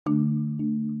Hello,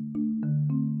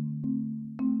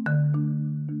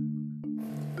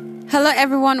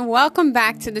 everyone. Welcome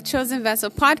back to the Chosen Vessel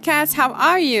podcast. How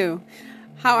are you?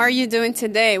 How are you doing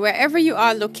today? Wherever you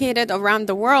are located around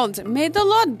the world, may the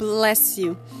Lord bless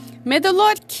you. May the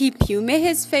Lord keep you. May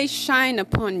his face shine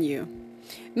upon you.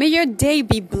 May your day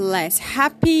be blessed.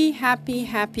 Happy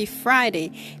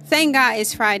Friday. Thank God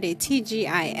it's Friday.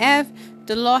 TGIF.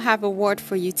 The Lord have a word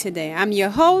for you today. I'm your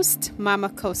host, Mama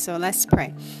Kosso. Let's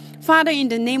pray. Father, in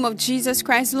the name of Jesus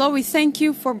Christ, Lord, we thank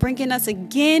you for bringing us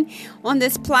again on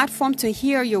this platform to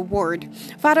hear your word.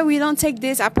 Father, we don't take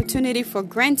this opportunity for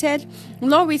granted.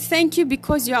 Lord, we thank you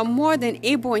because you are more than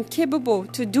able and capable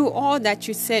to do all that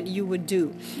you said you would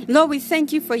do. Lord, we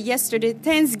thank you for yesterday,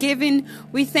 Thanksgiving.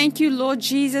 We thank you, Lord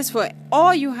Jesus, for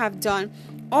all you have done,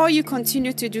 all you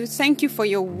continue to do. Thank you for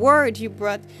your word you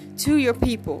brought to your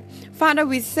people. Father,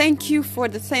 we thank you for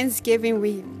the Thanksgiving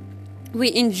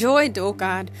we enjoyed, oh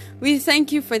God. We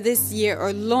thank you for this year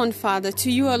alone, Father. To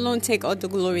you alone take all the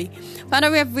glory. Father,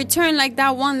 we have returned like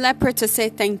that one leper to say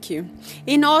thank you.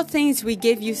 In all things, we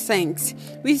give you thanks.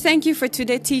 We thank you for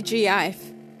today, TGI.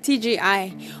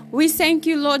 We thank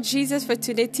you, Lord Jesus, for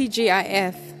today,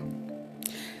 TGIF.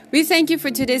 We thank you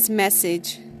for today's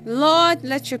message. Lord,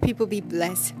 let your people be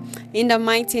blessed. In the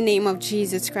mighty name of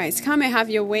Jesus Christ. Come and have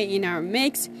your way in our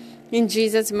mix. In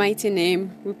Jesus' mighty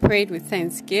name, we prayed with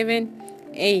thanksgiving.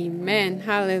 Amen.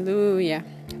 Hallelujah.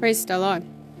 Praise the Lord.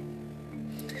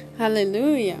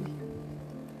 Hallelujah.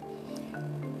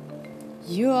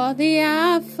 You are the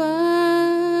Alpha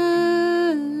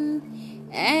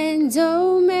and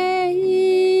Omega.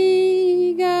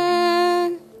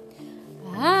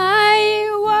 I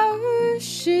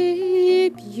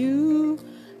worship you,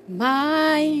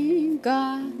 my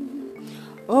God.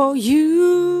 Oh,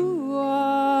 you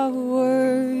are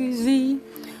worthy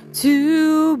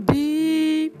to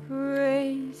be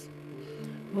praised.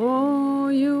 Oh,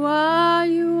 you are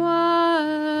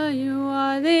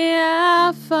the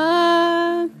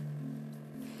Alpha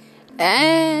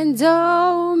and Omega.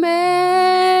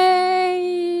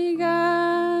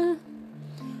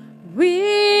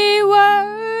 We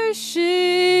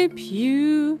worship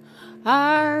you,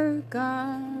 our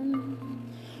God.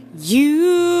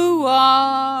 You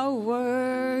are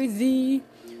worthy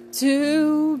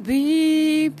to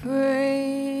be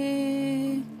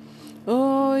praised.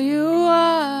 Oh, you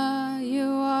are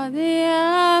the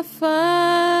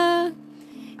Alpha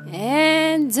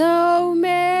and Omega.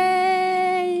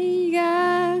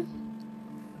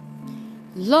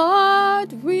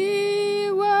 Lord,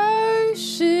 we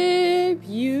worship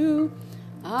you,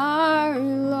 our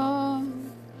Lord,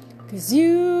 'cause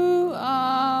you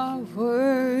are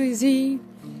worthy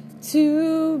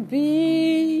to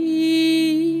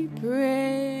be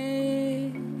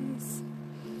praised.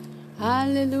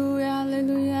 Hallelujah,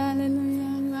 hallelujah,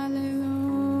 hallelujah,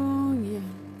 hallelujah,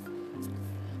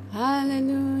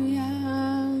 hallelujah.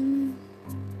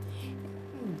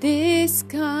 This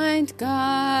kind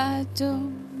God,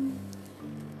 oh,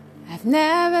 I've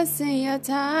never seen your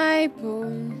type,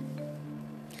 oh.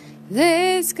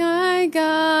 This kind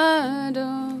God,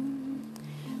 oh,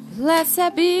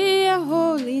 blessed be your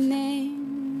holy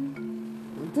name.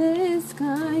 This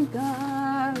kind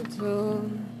God,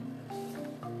 oh,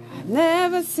 I've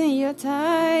never seen your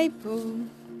type, oh.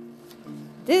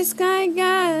 This kind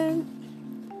God,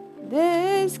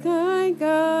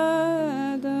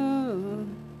 oh,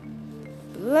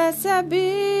 blessed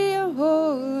be your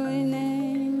holy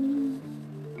name.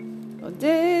 Oh,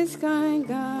 this kind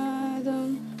God,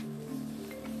 oh,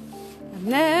 I've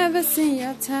never seen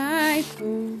your type,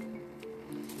 oh.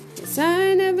 Yes,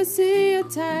 I never see your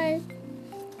type.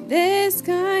 This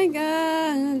kind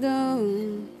God,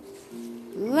 oh,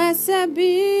 blessed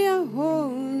be your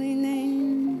holy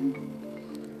name.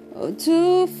 Oh,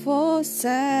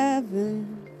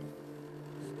 247,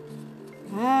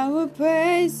 I will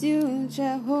praise you,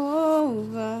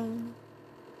 Jehovah.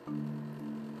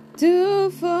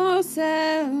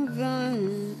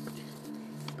 247,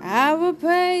 I will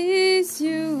praise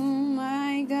you,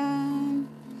 my God.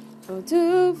 Oh,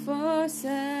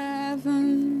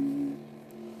 247,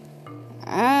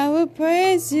 I will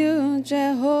praise you,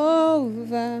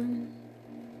 Jehovah.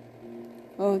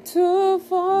 Oh,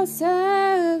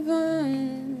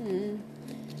 247,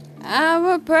 I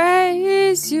will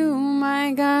praise you,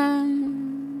 my God.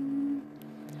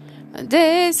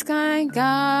 This kind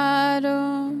God,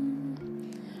 oh,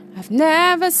 I've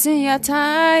never seen your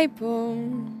type, oh.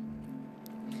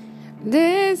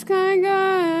 This kind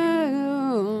God,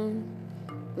 oh,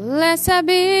 blessed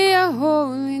be your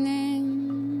holy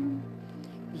name.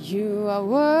 You are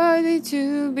worthy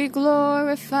to be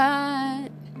glorified.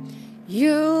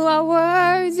 You are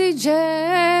worthy,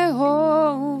 Jehovah.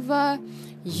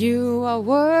 You are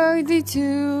worthy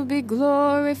to be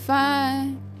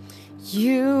glorified.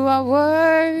 You are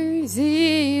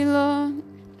worthy, Lord.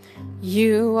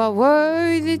 You are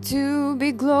worthy to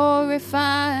be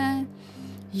glorified.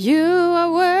 You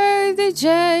are worthy,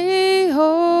 Jehovah.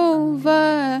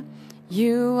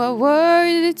 You are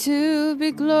worthy to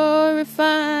be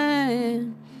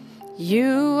glorified.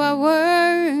 You are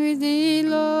worthy,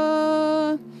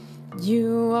 Lord.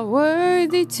 You are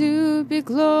worthy to be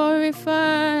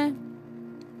glorified.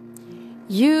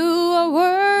 You are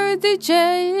worthy,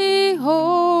 Jehovah.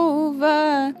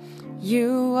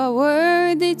 You are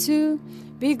worthy to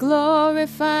be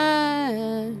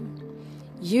glorified.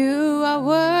 You are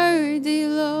worthy,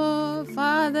 Lord,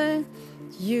 Father.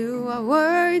 You are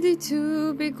worthy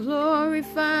to be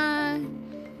glorified.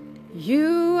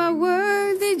 You are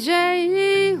worthy,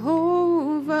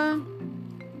 Jehovah.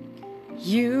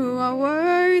 You are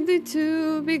worthy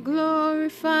to be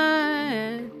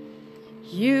glorified.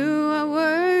 You are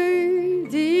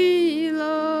worthy,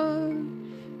 Lord.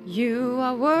 You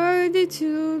are worthy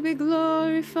to be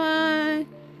glorified.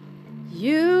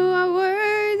 You are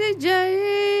worthy,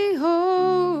 Jehovah.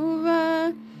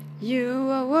 You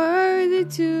are worthy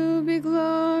to be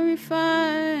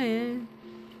glorified.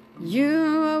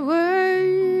 You are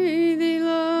worthy,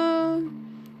 Lord.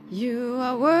 You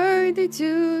are worthy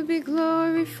to be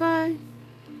glorified.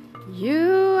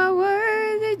 You are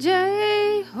worthy,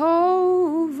 Jehovah.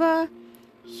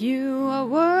 You are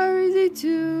worthy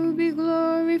to be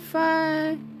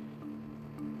glorified.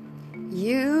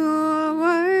 You are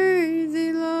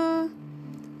worthy, Lord.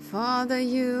 Father,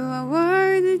 you are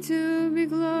worthy to be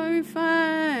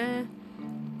glorified.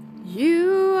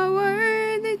 You are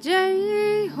worthy,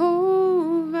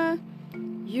 Jehovah.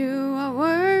 You are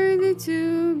worthy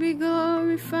to be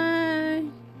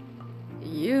glorified.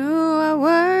 You are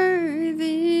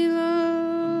worthy,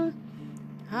 Lord.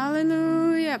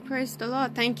 Hallelujah. Praise the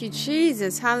Lord. Thank you,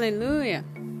 Jesus. Hallelujah.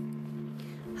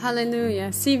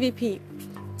 Hallelujah. CVP.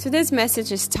 Today's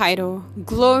message is titled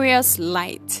Glorious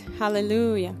Light.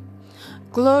 Hallelujah.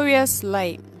 Glorious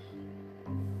Light.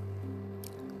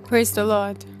 Praise the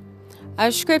Lord.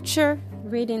 Our scripture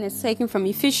reading is taken from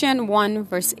Ephesians 1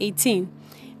 verse 18.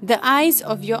 The eyes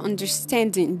of your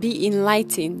understanding be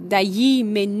enlightened, that ye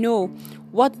may know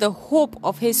what the hope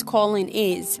of his calling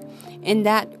is, and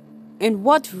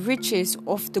what riches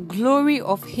of the glory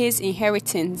of his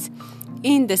inheritance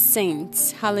in the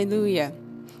saints. Hallelujah.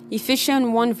 Ephesians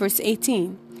 1 verse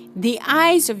 18. The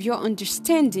eyes of your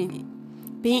understanding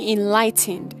be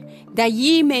enlightened, that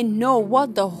ye may know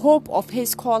what the hope of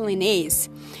his calling is,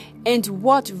 and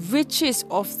what riches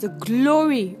of the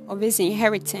glory of his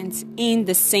inheritance in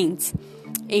the saints.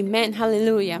 Amen.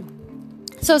 Hallelujah.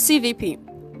 So CVP,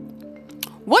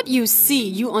 what you see,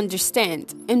 you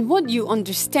understand. And what you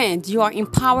understand, you are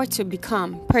empowered to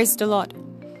become. Praise the Lord.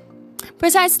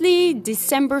 Precisely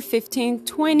December 15,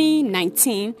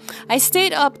 2019, I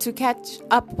stayed up to catch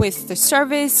up with the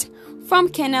service from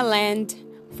Kenaland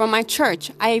from my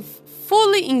church. I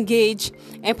fully engaged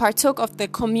and partook of the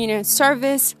communion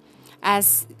service,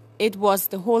 as it was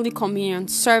the Holy Communion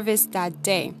service that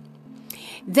day.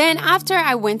 Then after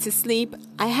I went to sleep,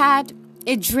 I had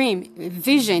a dream, a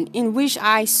vision in which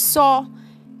I saw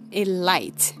a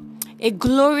light, a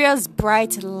glorious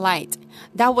bright light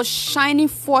that was shining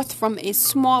forth from a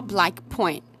small black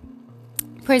point.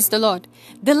 Praise the Lord.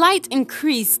 The light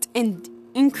increased and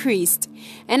increased,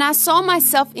 and I saw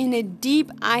myself in a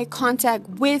deep eye contact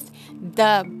with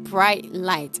the bright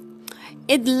light.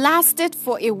 It lasted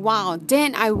for a while.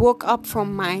 Then I woke up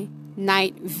from my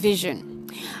night vision.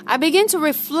 I began to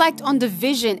reflect on the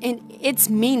vision and its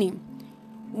meaning.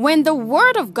 When the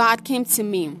word of God came to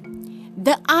me,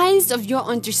 the eyes of your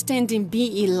understanding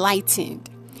be enlightened.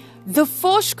 The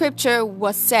full scripture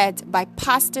was said by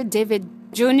Pastor David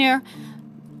Jr.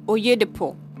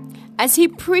 Oyedepo as he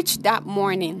preached that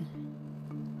morning.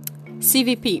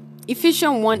 CVP,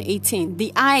 Ephesians 1:18.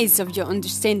 The eyes of your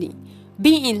understanding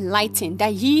be enlightened,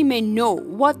 that ye may know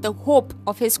what the hope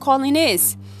of his calling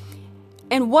is,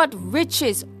 and what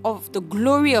riches of the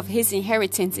glory of his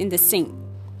inheritance in the saints.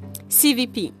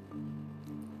 CVP.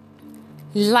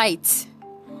 Light.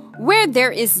 Where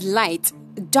there is light,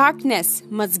 darkness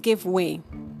must give way.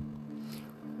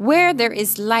 Where there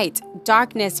is light,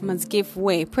 darkness must give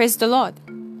way. Praise the Lord.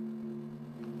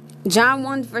 John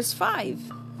 1 verse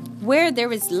 5. Where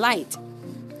there is light,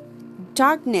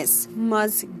 darkness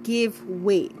must give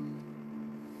way.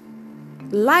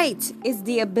 Light is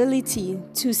the ability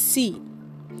to see.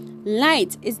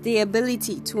 Light is the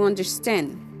ability to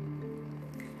understand.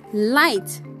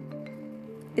 Light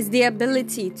is the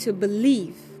ability to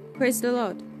believe. Praise the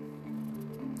Lord.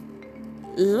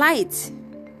 Light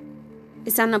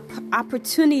is an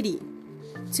opportunity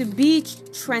to be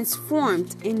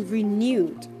transformed and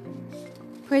renewed.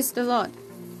 Praise the Lord.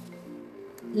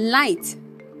 Light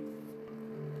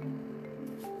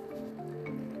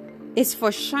is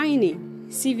for shining.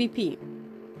 CVP.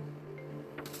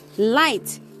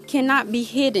 Light cannot be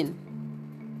hidden.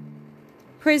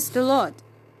 Praise the Lord.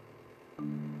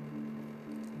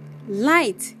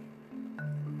 Light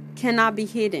cannot be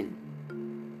hidden.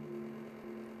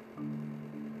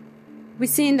 We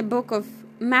see in the book of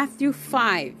Matthew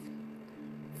 5,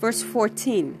 verse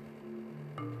 14.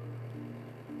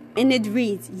 And it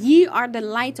reads, "Ye are the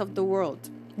light of the world,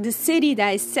 the city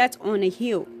that is set on a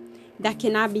hill that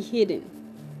cannot be hidden."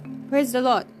 Praise the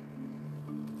Lord.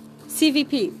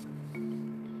 CVP.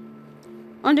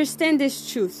 Understand this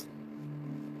truth.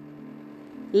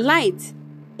 Light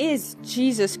is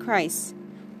Jesus Christ.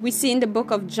 We see in the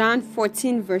book of John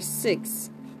 14, verse 6.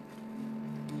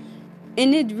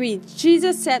 And it reads,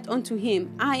 "Jesus said unto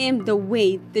him, I am the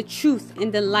way, the truth,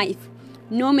 and the life.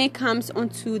 No man comes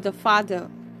unto the Father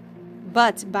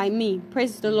but by me."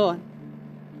 Praise the Lord.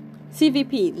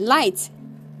 CVP. Light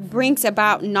brings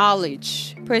about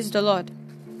knowledge. Praise the Lord.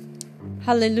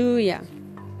 Hallelujah.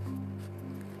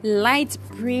 Light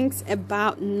brings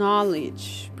about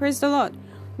knowledge. Praise the Lord.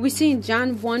 We see in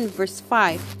John 1, verse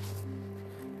 5.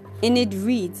 And it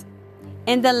reads,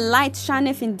 "And the light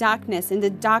shineth in darkness, and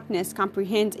the darkness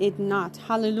comprehend it not."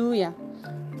 Hallelujah.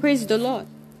 Praise the Lord.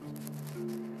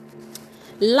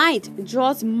 Light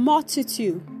draws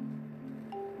multitude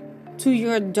to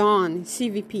your dawn.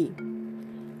 CVP.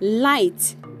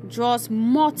 Light draws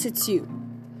multitude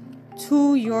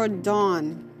to your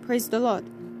dawn. Praise the Lord.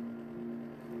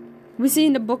 We see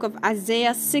in the book of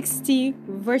Isaiah 60,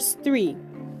 verse 3.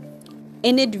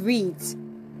 And it reads,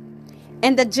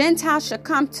 "And the Gentiles shall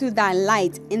come to thy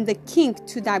light, and the king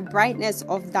to thy brightness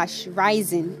of thy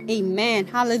rising." Amen.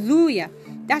 Hallelujah.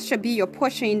 That should be your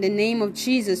portion in the name of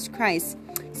Jesus Christ.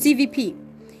 CVP.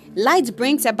 Light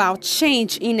brings about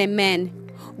change in a man.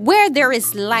 Where there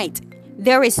is light,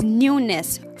 there is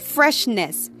newness,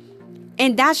 freshness.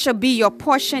 And that shall be your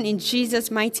portion in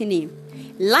Jesus' mighty name.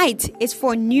 Light is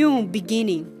for new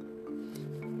beginning.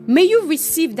 May you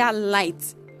receive that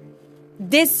light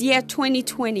this year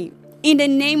 2020 in the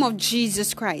name of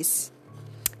Jesus Christ.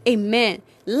 Amen.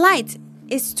 Light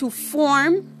is to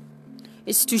form,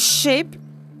 is to shape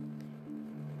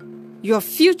your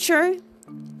future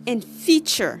and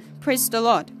feature. Praise the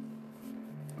Lord.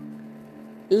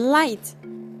 Light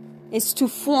is to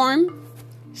form,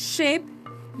 shape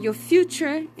your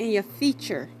future and your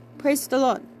feature. Praise the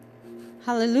Lord.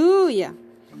 Hallelujah.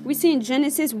 We see in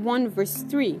Genesis 1, verse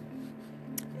 3.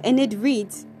 And it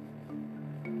reads,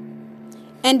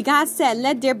 "And God said,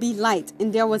 let there be light,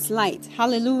 and there was light."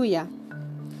 Hallelujah.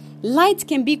 Light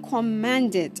can be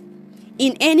commanded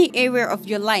in any area of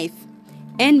your life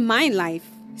and my life,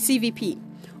 CVP,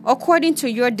 according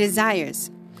to your desires.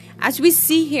 As we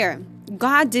see here,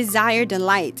 God desired the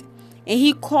light, and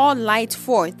He called light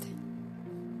forth.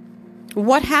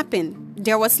 What happened?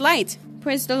 There was light.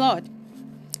 Praise the Lord.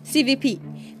 CVP.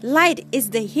 Light is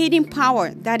the hidden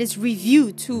power that is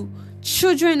revealed to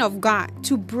children of God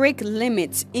to break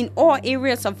limits in all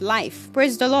areas of life.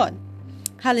 Praise the Lord.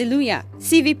 Hallelujah.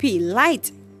 CVP.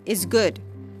 Light is good.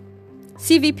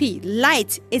 CVP.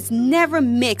 Light is never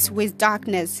mixed with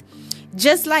darkness.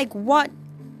 Just like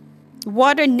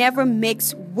water never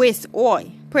mixed with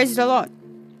oil. Praise the Lord.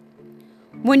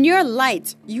 When you're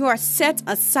light, you are set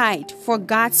aside for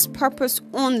God's purpose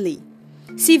only.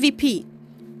 CVP.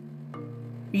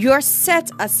 You're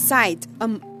set aside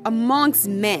amongst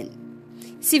men.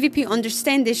 CVP,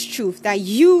 understand this truth that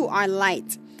you are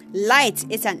light. Light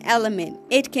is an element.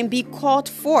 It can be called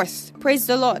forth. Praise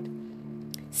the Lord.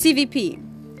 CVP,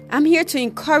 I'm here to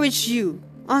encourage you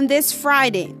on this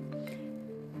Friday.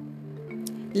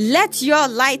 Let your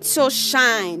light so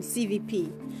shine,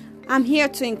 CVP. I'm here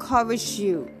to encourage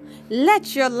you.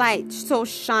 Let your light so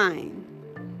shine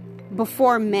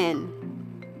before men.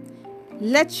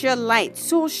 Let your light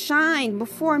so shine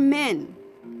before men.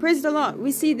 Praise the Lord.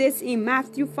 We see this in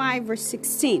Matthew 5, verse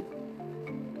 16.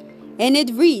 And it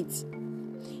reads,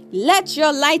 "Let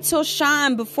your light so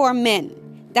shine before men,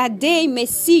 that they may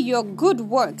see your good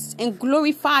works and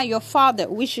glorify your Father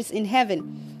which is in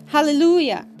heaven."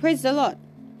 Hallelujah. Praise the Lord.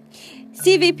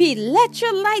 CVP, let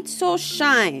your light so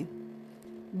shine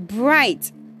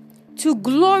bright to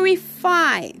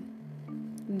glorify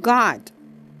God.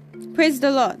 Praise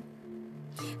the Lord.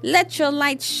 Let your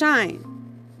light shine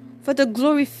for the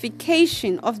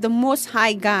glorification of the Most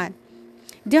High God.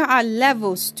 There are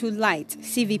levels to light,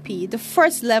 CVP. The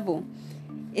first level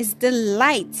is the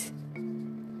light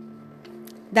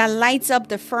that lights up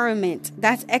the firmament.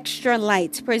 That's extra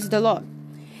light. Praise the Lord.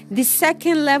 The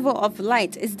second level of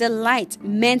light is the light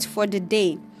meant for the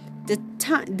day.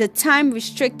 The time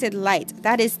restricted light.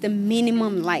 That is the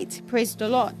minimum light. Praise the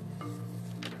Lord.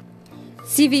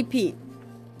 CVP.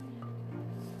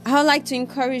 I would like to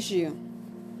encourage you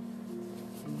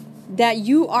that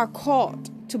you are called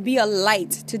to be a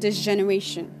light to this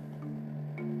generation.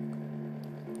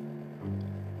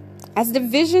 As the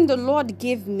vision the Lord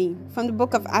gave me from the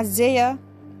book of Isaiah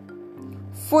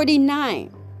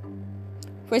 49,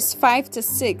 verse 5 to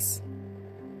 6.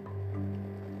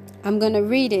 I'm going to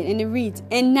read it, and it reads,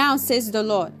 "And now says the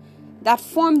Lord, that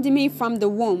formed me from the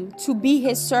womb to be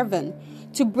his servant,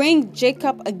 to bring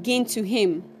Jacob again to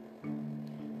him.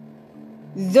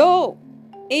 Though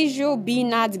Israel be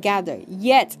not gathered,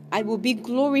 yet I will be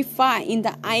glorified in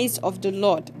the eyes of the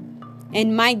Lord,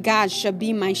 and my God shall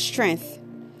be my strength."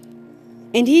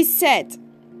 And he said,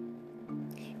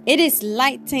 "It is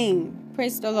lighting,"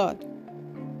 praise the Lord,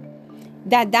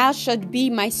 "that thou shalt be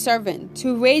my servant,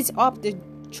 to raise up the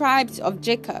tribes of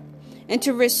Jacob, and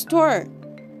to restore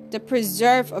the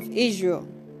preserve of Israel.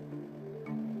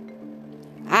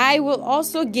 I will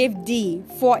also give thee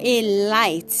for a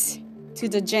light to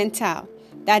the Gentile,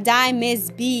 that thou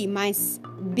mayest be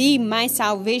my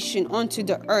salvation unto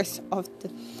the earth of the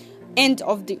end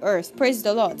of the earth." Praise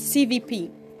the Lord.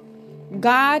 CVP.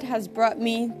 God has brought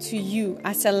me to you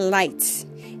as a light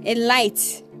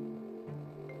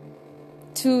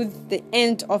to the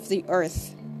end of the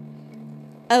earth,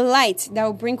 a light that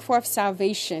will bring forth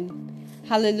salvation.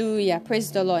 Hallelujah.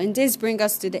 Praise the Lord. And this brings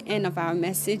us to the end of our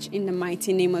message in the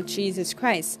mighty name of Jesus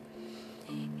Christ.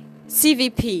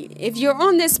 CVP, if you're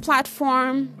on this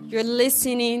platform, you're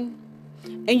listening,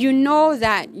 and you know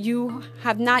that you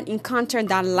have not encountered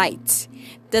that light,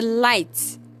 the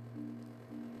light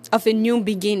of a new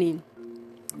beginning,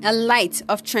 a light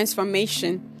of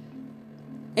transformation,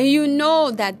 and you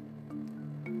know that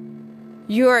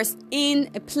you're in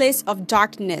a place of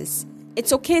darkness,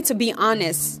 it's okay to be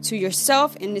honest to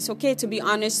yourself, and it's okay to be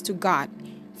honest to God,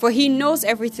 for He knows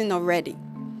everything already.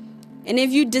 And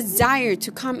if you desire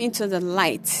to come into the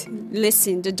light,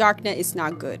 listen, the darkness is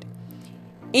not good.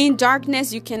 In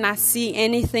darkness, you cannot see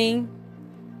anything.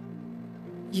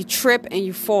 You trip and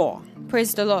you fall.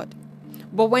 Praise the Lord.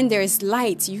 But when there is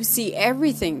light, you see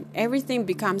everything. Everything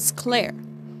becomes clear.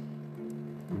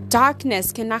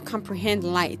 Darkness cannot comprehend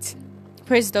light.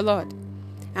 Praise the Lord.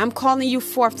 I'm calling you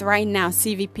forth right now,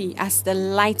 CVP, as the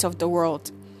light of the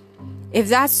world. If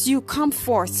that's you, come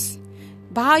forth.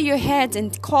 Bow your head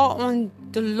and call on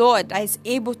the Lord that is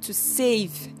able to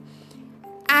save.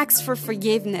 Ask for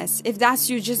forgiveness. If that's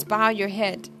you, just bow your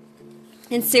head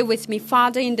and say with me,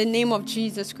 Father, in the name of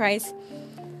Jesus Christ,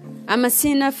 I'm a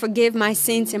sinner. Forgive my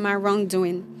sins and my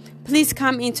wrongdoing. Please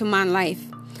come into my life.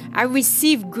 I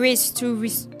receive grace to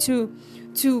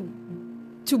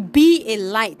be a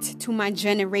light to my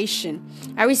generation.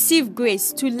 I receive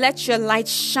grace to let your light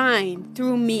shine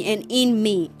through me and in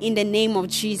me in the name of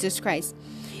Jesus Christ.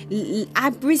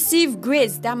 I receive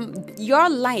grace that your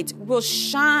light will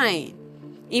shine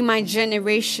in my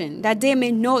generation, that they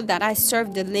may know that I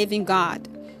serve the living God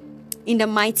in the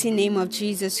mighty name of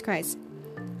Jesus Christ.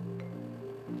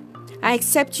 I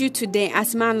accept you today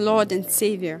as my Lord and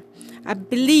Savior. I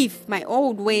believe my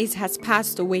old ways has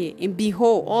passed away, and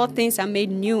behold, all things are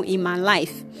made new in my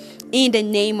life. In the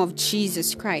name of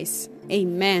Jesus Christ.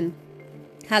 Amen.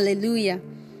 Hallelujah.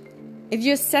 If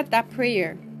you said that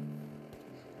prayer,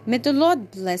 may the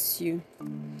Lord bless you.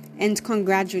 And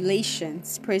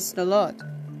congratulations. Praise the Lord.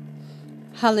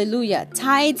 Hallelujah.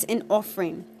 Tithes and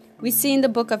offering. We see in the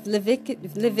book of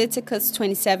Leviticus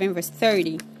 27 verse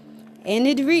 30. And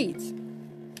it reads,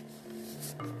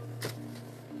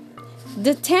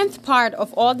 "The 10th part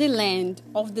of all the land,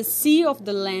 of the sea of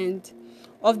the land,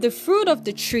 of the fruit of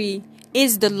the tree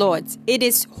is the Lord's. It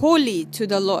is holy to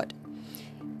the Lord."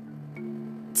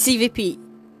 CVP.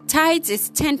 Tithes is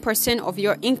 10% of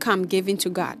your income given to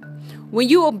God. When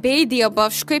you obey the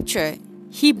above scripture,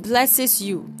 He blesses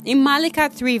you. In Malachi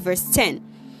 3 verse 10,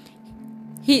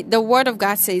 the word of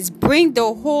God says, "Bring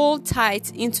the whole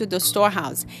tithe into the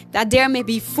storehouse, that there may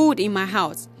be food in my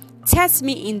house. Test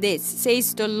me in this,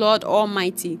 says the Lord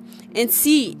Almighty, and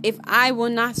see if I will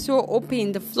not throw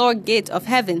open the floodgate of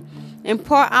heaven and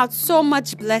pour out so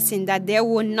much blessing that there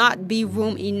will not be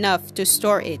room enough to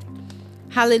store it."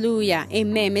 Hallelujah.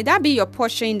 Amen. May that be your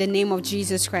portion in the name of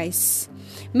Jesus Christ.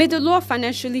 May the Lord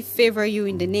financially favor you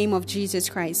in the name of Jesus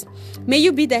Christ. May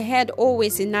you be the head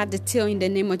always and not the tail in the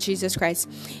name of Jesus Christ.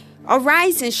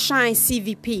 Arise and shine,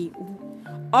 CVP.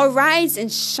 Arise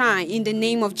and shine in the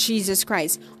name of Jesus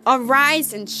Christ.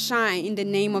 Arise and shine in the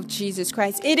name of Jesus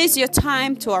Christ. It is your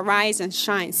time to arise and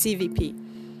shine, CVP.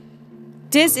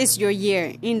 This is your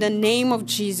year in the name of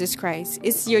Jesus Christ.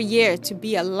 It's your year to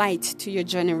be a light to your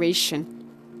generation.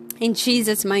 In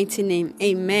Jesus' mighty name,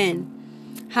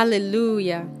 amen.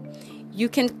 Hallelujah. You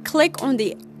can click on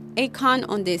the icon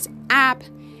on this app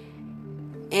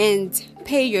and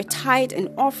pay your tithe and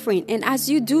offering. And as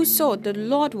you do so, the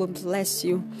Lord will bless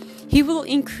you. He will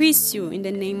increase you in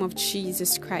the name of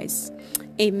Jesus Christ.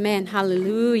 Amen.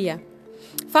 Hallelujah.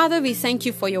 Father, we thank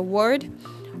you for your word.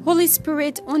 Holy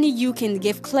Spirit, only you can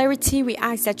give clarity. We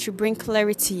ask that you bring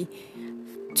clarity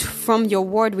from your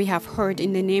word we have heard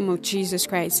in the name of Jesus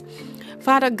Christ.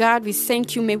 Father God, we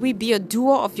thank you. May we be a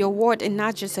doer of your word and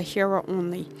not just a hearer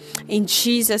only. In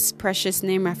Jesus' precious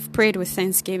name, I've prayed with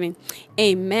thanksgiving.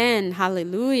 Amen.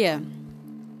 Hallelujah.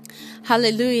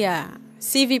 Hallelujah.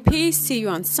 CVP, see you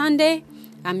on Sunday.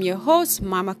 I'm your host,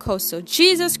 Mama Kosso.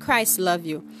 Jesus Christ love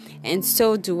you, and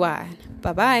so do I.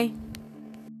 Bye-bye.